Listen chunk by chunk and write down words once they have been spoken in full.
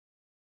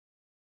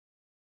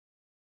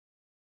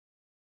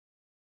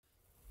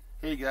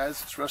Hey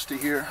guys, it's Rusty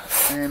here,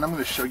 and I'm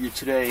going to show you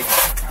today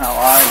how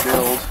I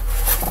build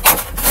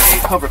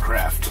a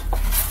hovercraft.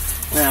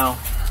 Now,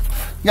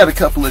 got a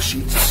couple of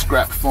sheets of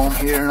scrap foam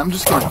here, and I'm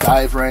just going to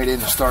dive right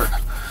in and start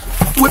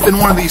whipping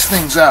one of these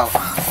things out.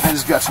 I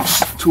just got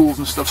some tools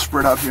and stuff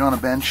spread out here on a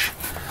bench,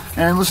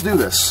 and let's do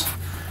this.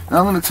 Now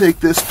I'm going to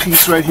take this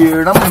piece right here,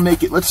 and I'm going to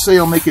make it, let's say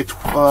I'll make it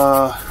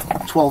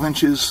 12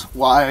 inches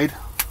wide.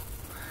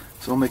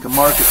 So I'll make a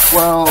mark at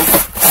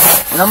 12.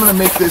 And I'm going to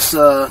make this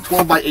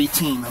 12 by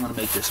 18. I'm going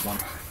to make this one.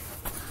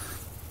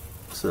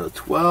 So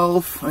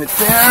 12 right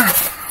there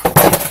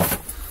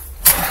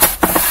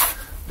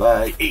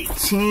by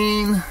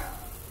 18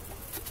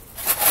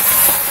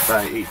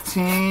 by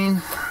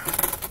 18.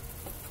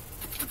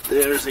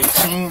 There's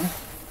 18.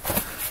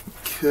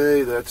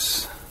 Okay,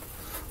 that's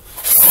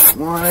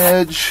one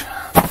edge.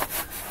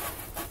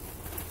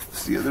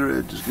 The other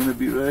edge is going to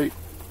be right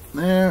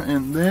there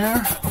and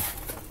there.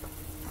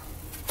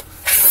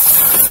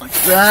 Like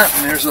that,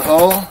 and there's a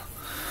hole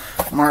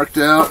marked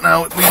out.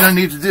 Now what we're going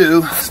to need to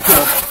do is put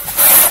a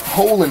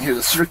hole in here,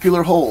 the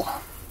circular hole.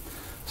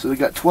 So we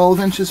got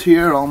 12 inches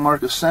here. I'll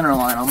mark a center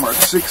line. I'll mark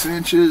 6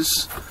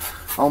 inches.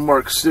 I'll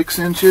mark 6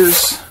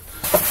 inches.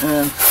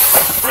 And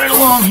right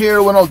along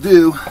here, what I'll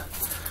do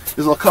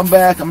is I'll come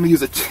back. I'm going to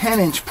use a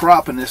 10-inch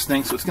prop in this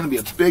thing, so it's going to be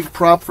a big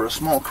prop for a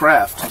small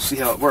craft. We'll see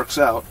how it works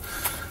out.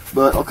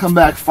 But I'll come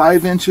back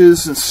 5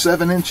 inches and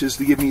 7 inches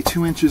to give me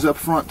 2 inches up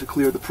front to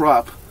clear the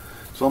prop.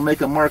 So I'll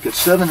make a mark at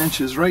 7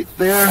 inches right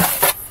there.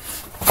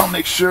 I'll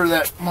make sure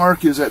that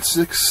mark is at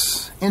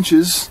 6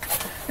 inches.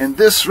 And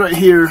this right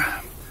here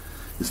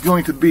is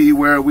going to be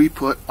where we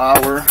put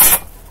our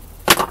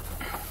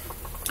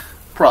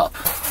prop.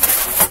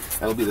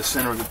 That'll be the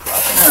center of the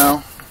prop.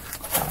 Now,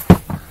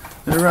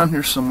 they're around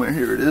here somewhere.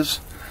 Here it is.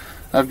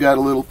 I've got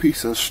a little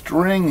piece of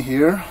string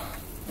here.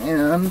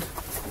 And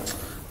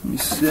let me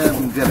see,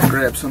 I've got to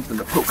grab something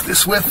to poke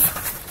this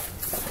with.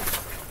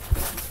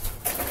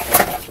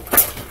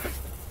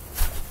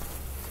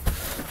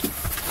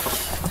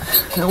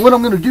 Now what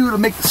I'm going to do to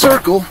make the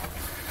circle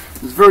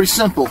is very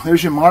simple.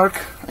 There's your mark.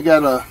 I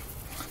got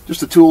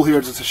just a tool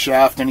here, just a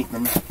shaft,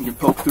 anything you can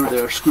poke through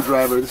there,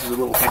 screwdriver. This is a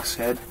little hex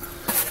head.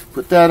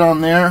 Put that on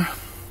there,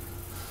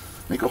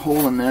 make a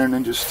hole in there, and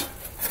then just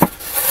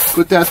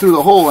put that through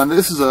the hole. And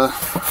this is a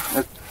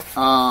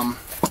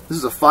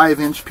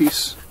 5-inch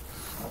piece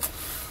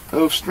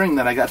of string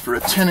that I got for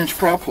a 10-inch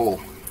prop hole.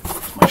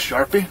 My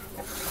Sharpie.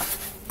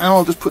 And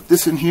I'll just put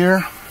this in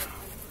here.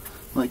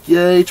 Like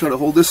yay, try to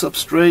hold this up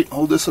straight,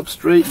 and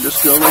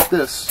just go like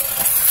this.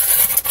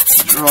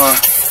 Draw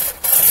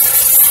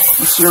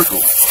a circle,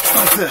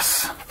 like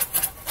this.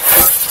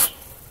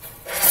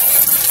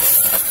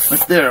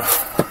 Right there,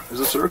 there's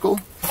a circle.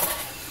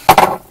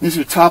 This is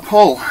your top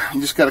hole.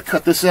 You just got to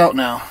cut this out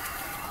now.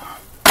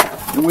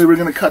 The way we're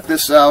going to cut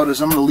this out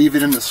is I'm going to leave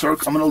it in the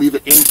circle. I'm going to leave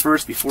it in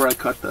first before I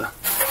cut the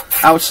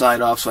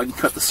outside off so I can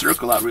cut the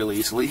circle out really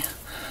easily.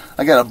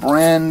 I got a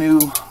brand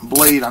new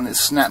blade on this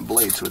snap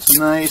blade, so it's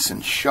nice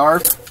and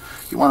sharp.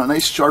 You want a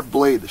nice sharp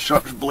blade, the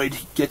sharpest blade you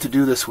get to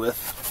do this with.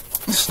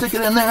 Just stick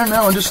it in there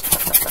now and just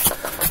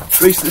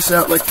trace this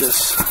out like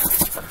this.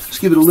 Just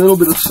give it a little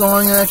bit of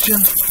sawing action,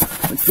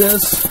 like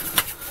this,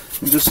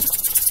 and just,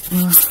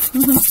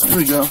 there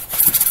we go.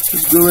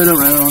 Just go right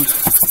around.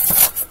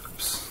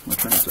 Oops, I'm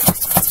trying to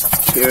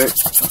tear it.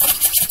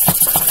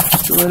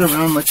 Go right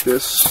around like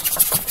this.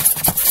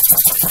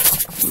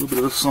 A little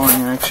bit of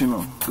sawing action.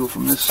 I'll go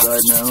from this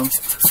side now.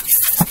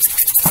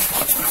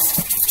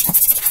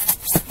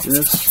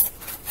 This.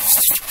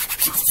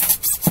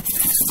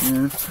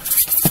 Yeah.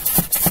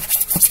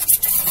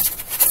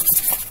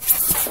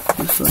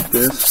 Just like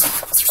this.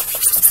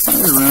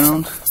 Right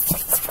around.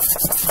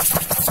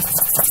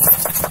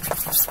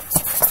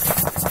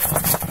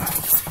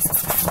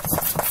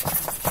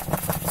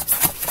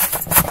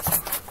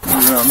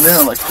 Right around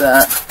there like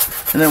that.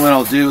 And then what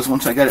I'll do is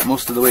once I get it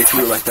most of the way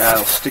through like that,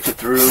 I'll stick it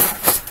through.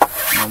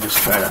 I'll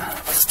just try to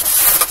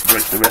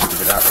break the rest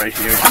of it out right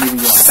here. I'm even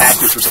going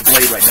backwards with the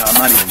blade right now.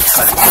 I'm not even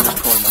cutting. I'm just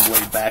pulling the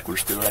blade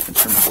backwards through it. I can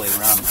turn the blade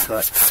around and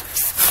cut.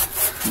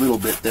 A little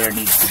bit there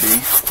needs to be.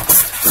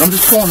 But I'm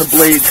just pulling the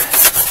blade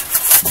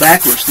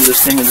backwards through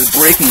this thing and just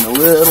breaking a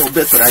little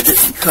bit that I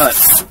didn't cut.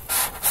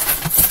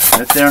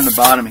 Right there on the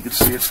bottom, you can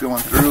see it's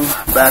going through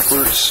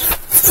backwards.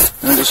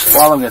 And I'm just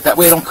following it. That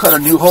way I don't cut a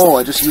new hole.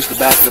 I just use the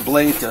back of the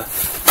blade to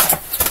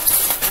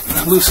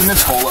loosen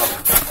this hole up.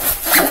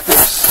 Like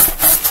this.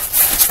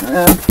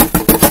 And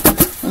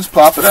let's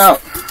pop it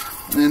out.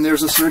 And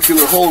there's a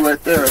circular hole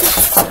right there.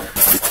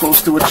 It's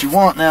close to what you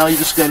want now. You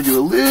just got to do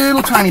a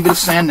little tiny bit of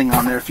sanding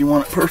on there if you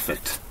want it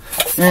perfect.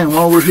 And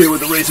while we're here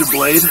with the razor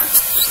blade,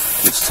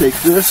 let's take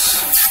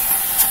this.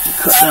 We'll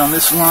cut down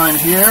this line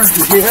here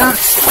to here.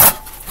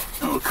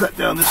 And we'll cut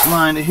down this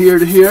line to here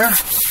to here.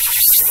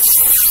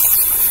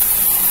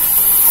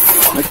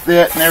 Like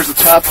that. And there's the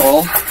top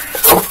hole.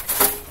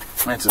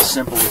 It's as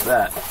simple as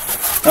that.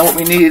 Now what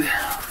we need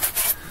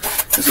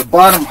is a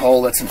bottom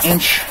hole that's 1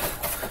 inch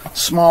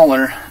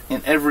smaller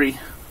in every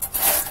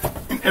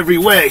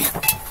way.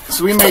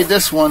 So we made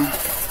this one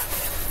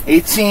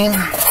 18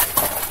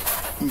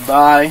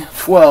 by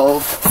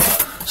 12.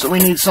 So we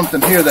need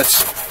something here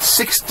that's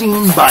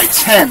 16 by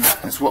 10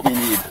 is what we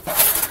need.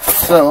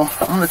 So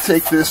I'm going to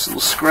take this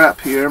little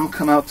scrap here. I'm going to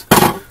come out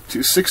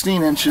to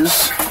 16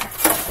 inches.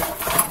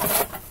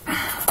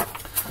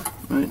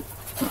 Right.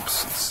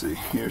 Oops, let's see.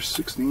 Here's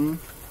 16.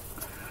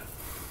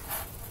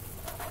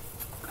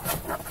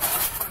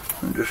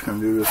 I'm just going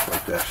to do this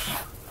like this.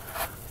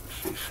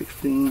 Let's see,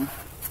 16.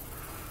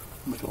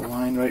 Make a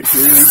line right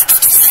here.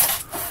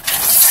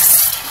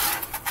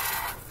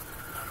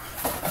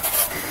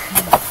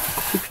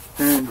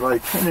 16 by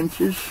 10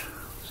 inches.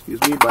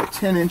 Excuse me, by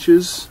 10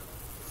 inches.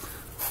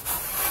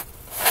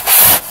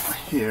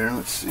 Here,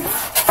 let's see.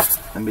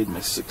 I made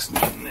my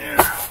 16 there.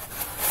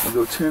 I'll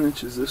go 10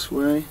 inches this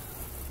way.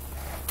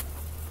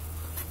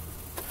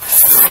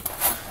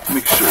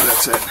 Make sure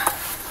that's at.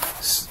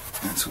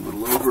 That's a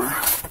little over.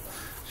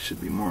 Should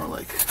be more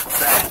like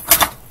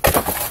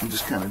that. I'm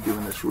just kind of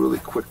doing this really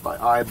quick by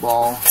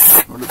eyeball.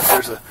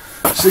 There's a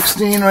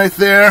 16 right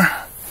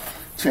there.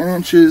 10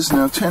 inches.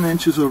 Now 10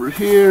 inches over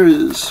here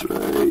is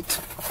right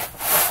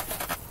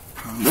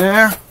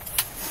there.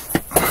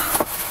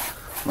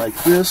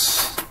 Like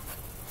this.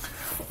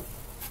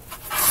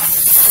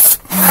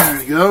 There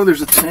we go.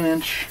 There's a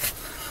 10-inch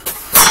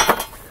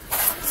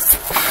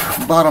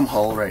bottom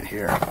hole right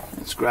here.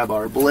 Let's grab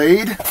our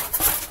blade.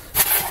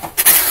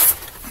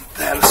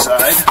 That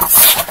aside.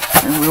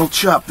 And we'll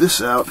chop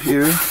this out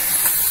here.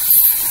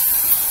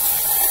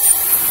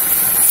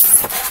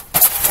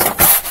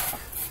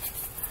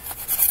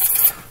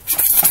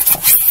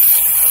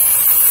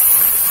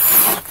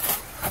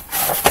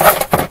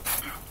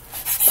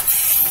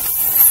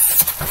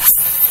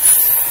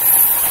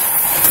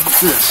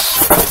 This.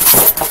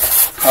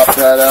 Pop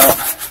that out.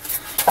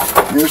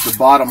 Here's the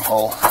bottom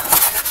hole.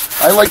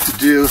 I like to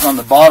do is on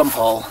the bottom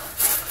hole,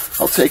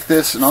 I'll take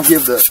this and I'll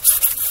give the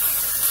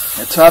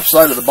top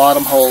side of the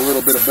bottom hole a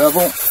little bit of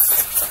bevel,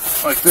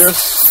 like this.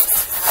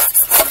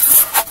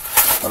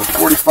 About a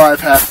 45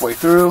 halfway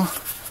through.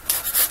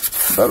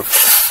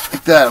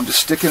 Like that. I'm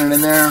just sticking it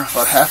in there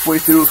about halfway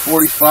through a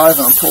 45,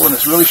 and I'm pulling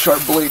this really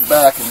sharp blade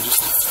back and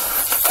just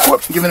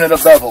whoop, giving it a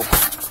bevel.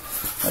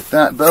 Like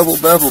that. Bevel,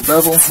 bevel,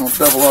 bevel. I'll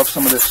bevel off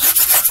some of this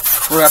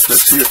crap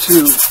that's here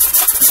too.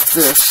 Like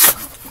this.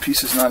 The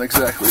piece is not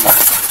exactly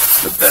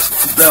the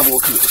best bevel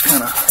because it was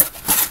kind of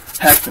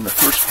hacked in the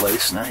first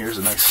place. Now here's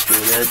a nice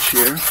straight edge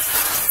here.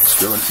 Let's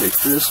go and take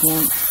this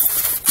one,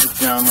 put it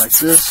down like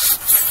this,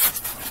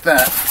 like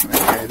that.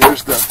 Okay,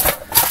 there's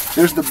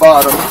the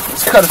bottom.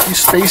 Let's cut a few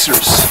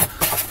spacers,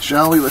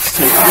 shall we? Let's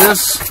take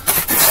this.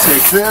 Let's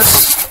take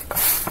this.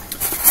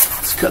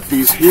 Let's cut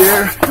these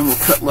here, and we'll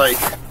cut like,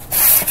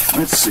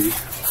 let's see,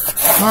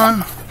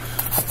 1,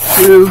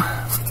 2,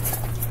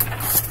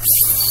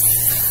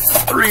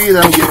 3.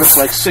 That'll give us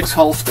like 6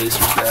 hole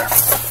spacers there.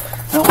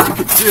 Now what we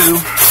could do,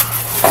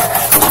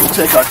 we'll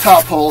take our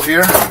top hole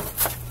here,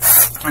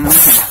 and then we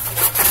can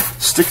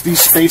stick these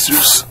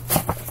spacers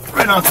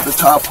right onto the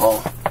top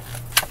hole.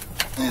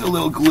 Need a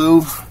little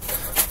glue,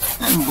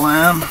 and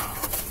blam,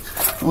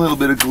 a little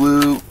bit of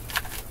glue,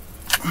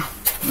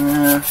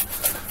 a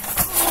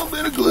little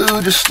bit of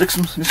glue. Just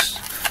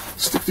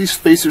stick these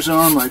spacers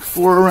on like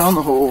 4 around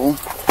the hole.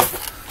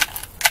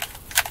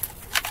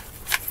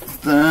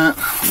 Like that.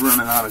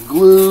 Running out of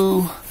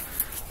glue.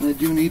 And I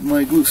do need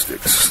my glue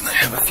sticks. I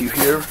have a few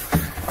here.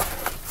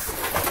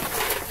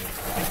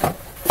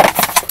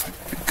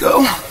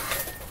 Go.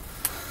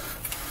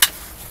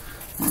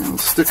 And we'll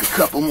stick a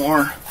couple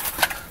more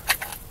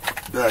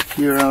back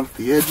here out at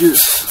the edges.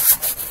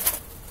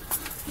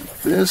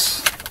 Like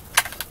this.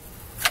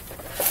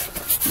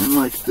 And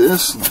like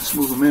this. And let's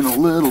move them in a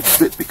little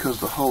bit because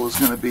the hull is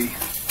going to be,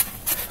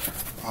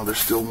 while they're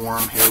still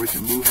warm here, we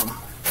can move them.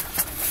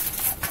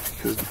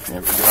 Because,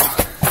 there we go.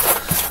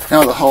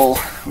 Now the hull,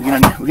 we're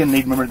gonna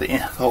need, remember the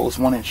hull is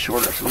 1 inch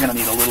shorter, so we're gonna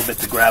need a little bit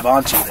to grab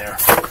onto there.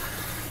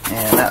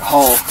 And that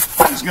hull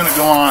is gonna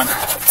go on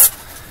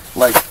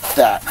like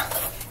that.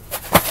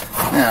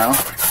 Now,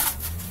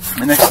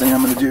 the next thing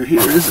I'm gonna do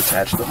here is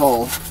attach the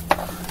hull.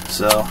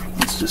 So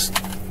let's just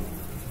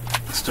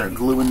start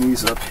gluing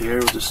these up here.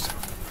 We'll just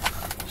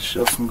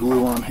shove some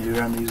glue on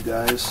here on these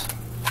guys.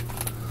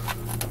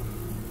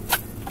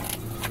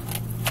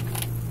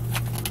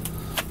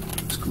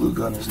 Glue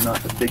gun is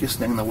not the biggest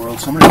thing in the world,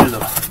 so I'm going to do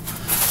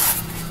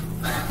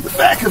the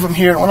back of them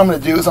here. And what I'm going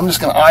to do is I'm just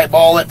going to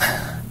eyeball it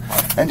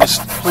and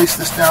just place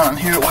this down on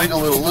here,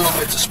 wiggle it a little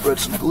bit to spread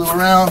some glue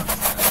around.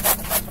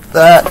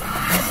 That.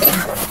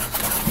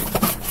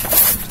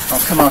 I'll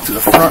come out to the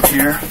front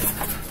here.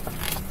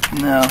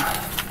 Now,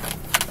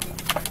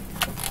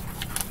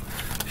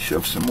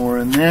 shove some more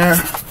in there,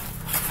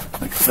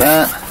 like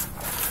that.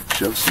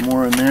 Shove some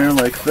more in there,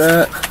 like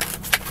that.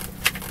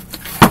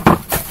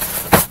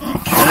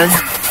 Okay.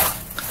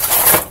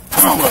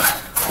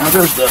 Now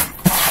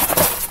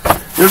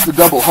there's the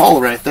double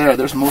hull right there.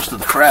 There's most of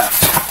the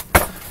craft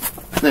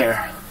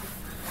there.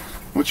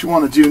 What you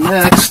want to do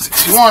next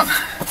is you want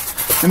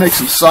to make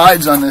some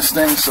sides on this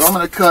thing. So I'm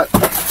going to cut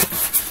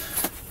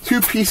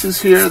 2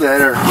 pieces here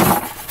that are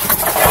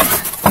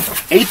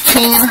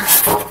 18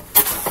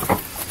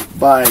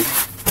 by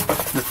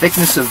the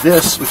thickness of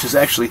this, which is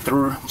actually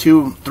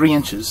 3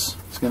 inches.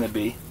 It's going to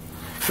be.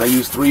 So I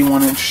use 3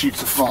 1-inch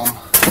sheets of foam.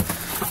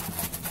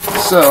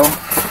 So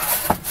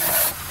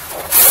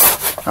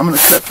I'm going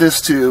to set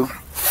this to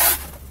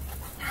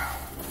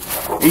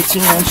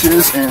 18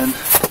 inches and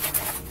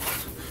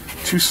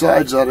 2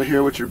 sides out of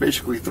here, which are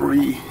basically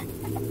 3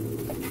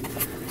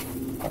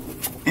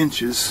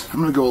 inches.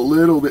 I'm going to go a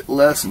little bit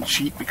less and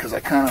cheat because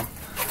I kind of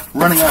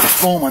running out of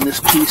foam on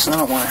this piece. I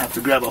don't want to have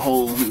to grab a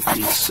whole new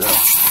piece. So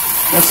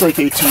that's like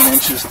 18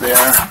 inches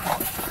there.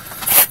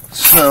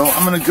 So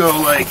I'm going to go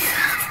like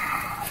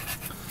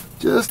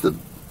this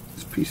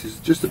piece is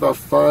just about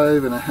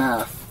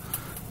 5.5.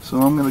 So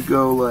I'm going to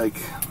go like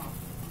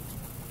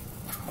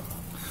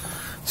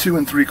 2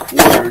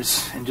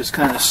 3/4 and just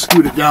kind of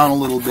scoot it down a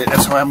little bit.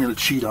 That's how I'm going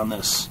to cheat on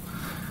this.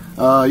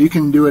 You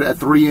can do it at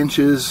 3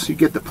 inches. You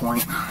get the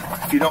point.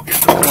 If you don't get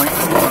the point,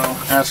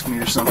 ask me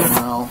or something and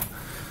I'll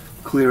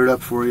clear it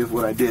up for you of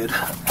what I did.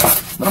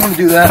 But I'm going to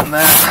do that and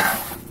that.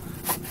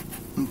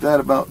 And that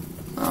about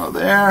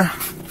there.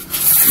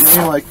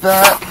 Maybe like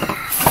that.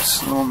 It's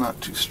still not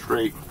too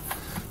straight.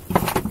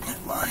 That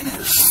line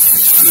is.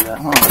 Let's do that.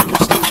 Well,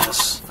 let's do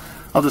this.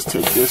 I'll just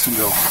take this and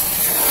go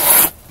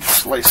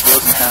slice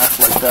those in half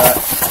like that.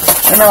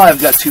 And now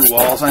I've got 2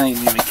 walls. I don't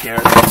even care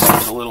that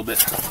this is a little bit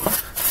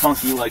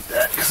funky like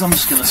that because I'm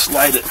just going to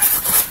slide it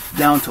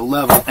down to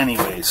level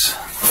anyways.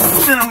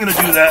 And I'm going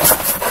to do that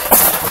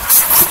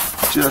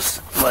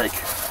just like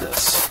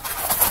this.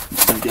 I'm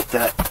just going to get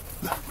that,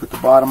 put the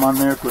bottom on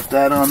there, put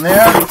that on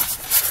there.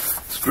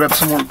 Let's grab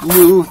some more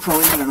glue.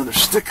 Probably need another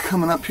stick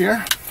coming up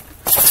here.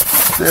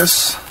 Like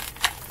this.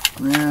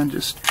 And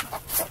just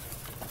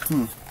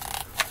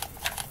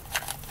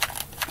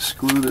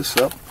glue this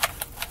up.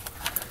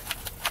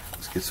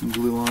 Let's get some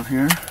glue on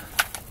here.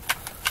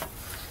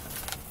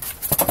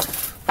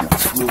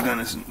 This glue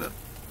gun isn't the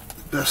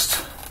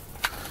best,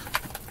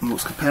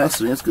 most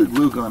capacity. It's a good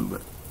glue gun,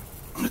 but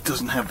it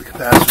doesn't have the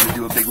capacity to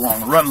do a big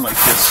long run like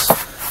this.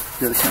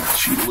 You gotta kind of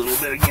cheat a little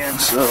bit again.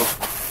 So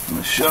I'm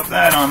gonna shove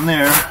that on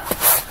there.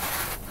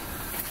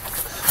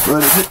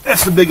 But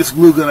that's the biggest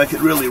glue gun I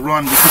could really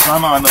run because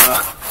I'm on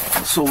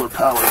solar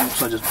power.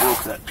 Oops, I just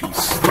broke that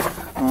piece.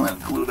 I'm going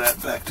to glue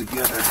that back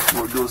together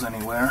before it goes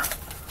anywhere.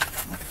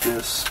 Like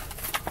this.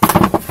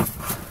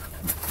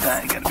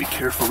 You got to be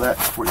careful of that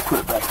before you put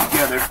it back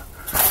together.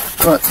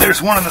 But there's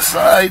one on the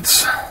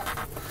sides.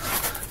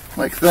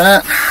 Like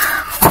that.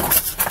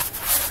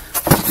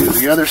 Let's do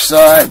the other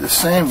side the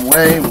same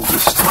way. We'll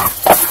just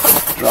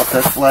drop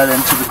that flat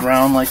end to the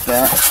ground like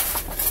that.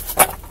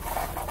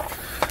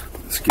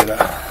 Let's get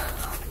a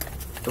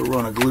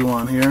run of glue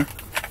on here.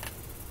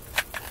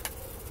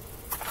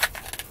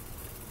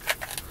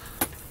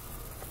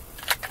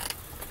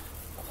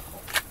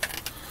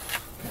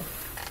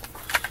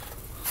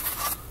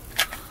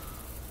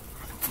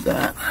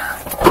 That.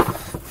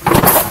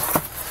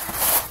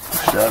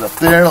 Push that up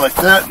there like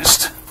that.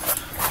 Just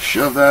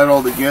shove that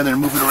all together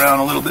and move it around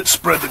a little bit.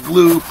 Spread the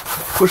glue.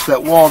 Push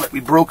that wall that we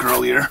broke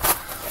earlier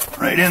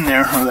right in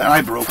there, or that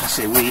I broke. I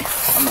say we.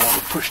 I'm the one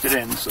who pushed it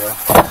in. So.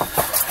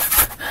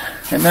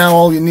 And now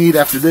all you need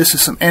after this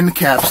is some end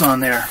caps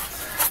on there.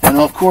 And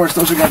of course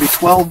those are going to be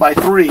 12 by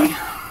 3.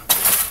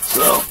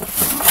 So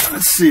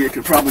let's see. I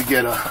could probably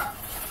get a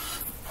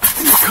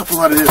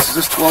couple out of this. Is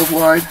this 12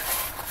 wide?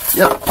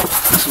 Yep,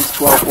 this one's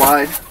 12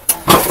 wide.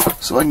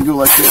 So I can go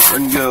like this. I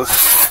can go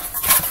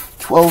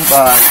 12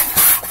 by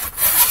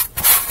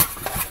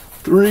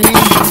 3.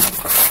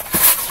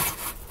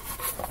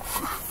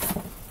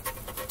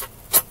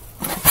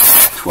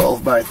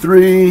 12 by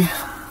 3.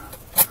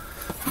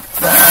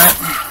 That.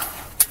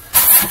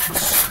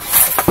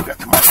 Got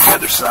to mark the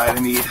other side. I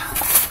need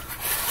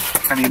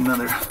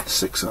another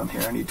 6 on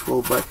here. I need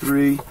 12 by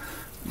 3.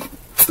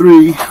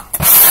 3.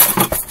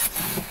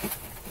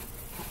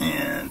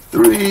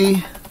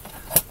 3,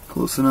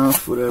 close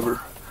enough, whatever.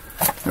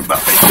 They're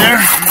about right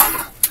there.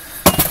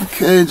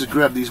 Okay, just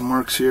grab these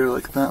marks here,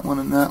 like that one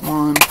and that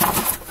one.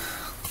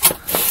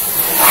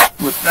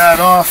 Whip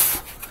that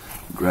off.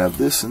 Grab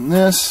this and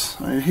this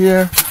right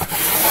here.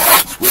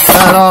 Just whip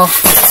that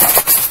off.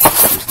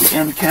 There's the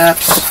end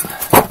caps.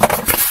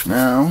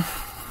 Now,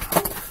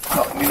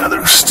 probably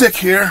another stick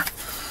here.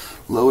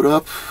 Load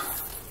up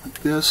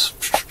like this.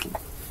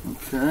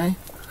 Okay.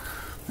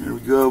 There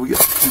we go. We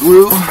got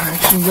glue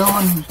action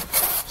going.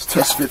 Let's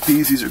test fit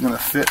these. These are going to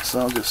fit, so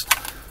I'll just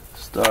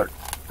start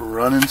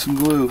running some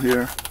glue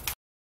here.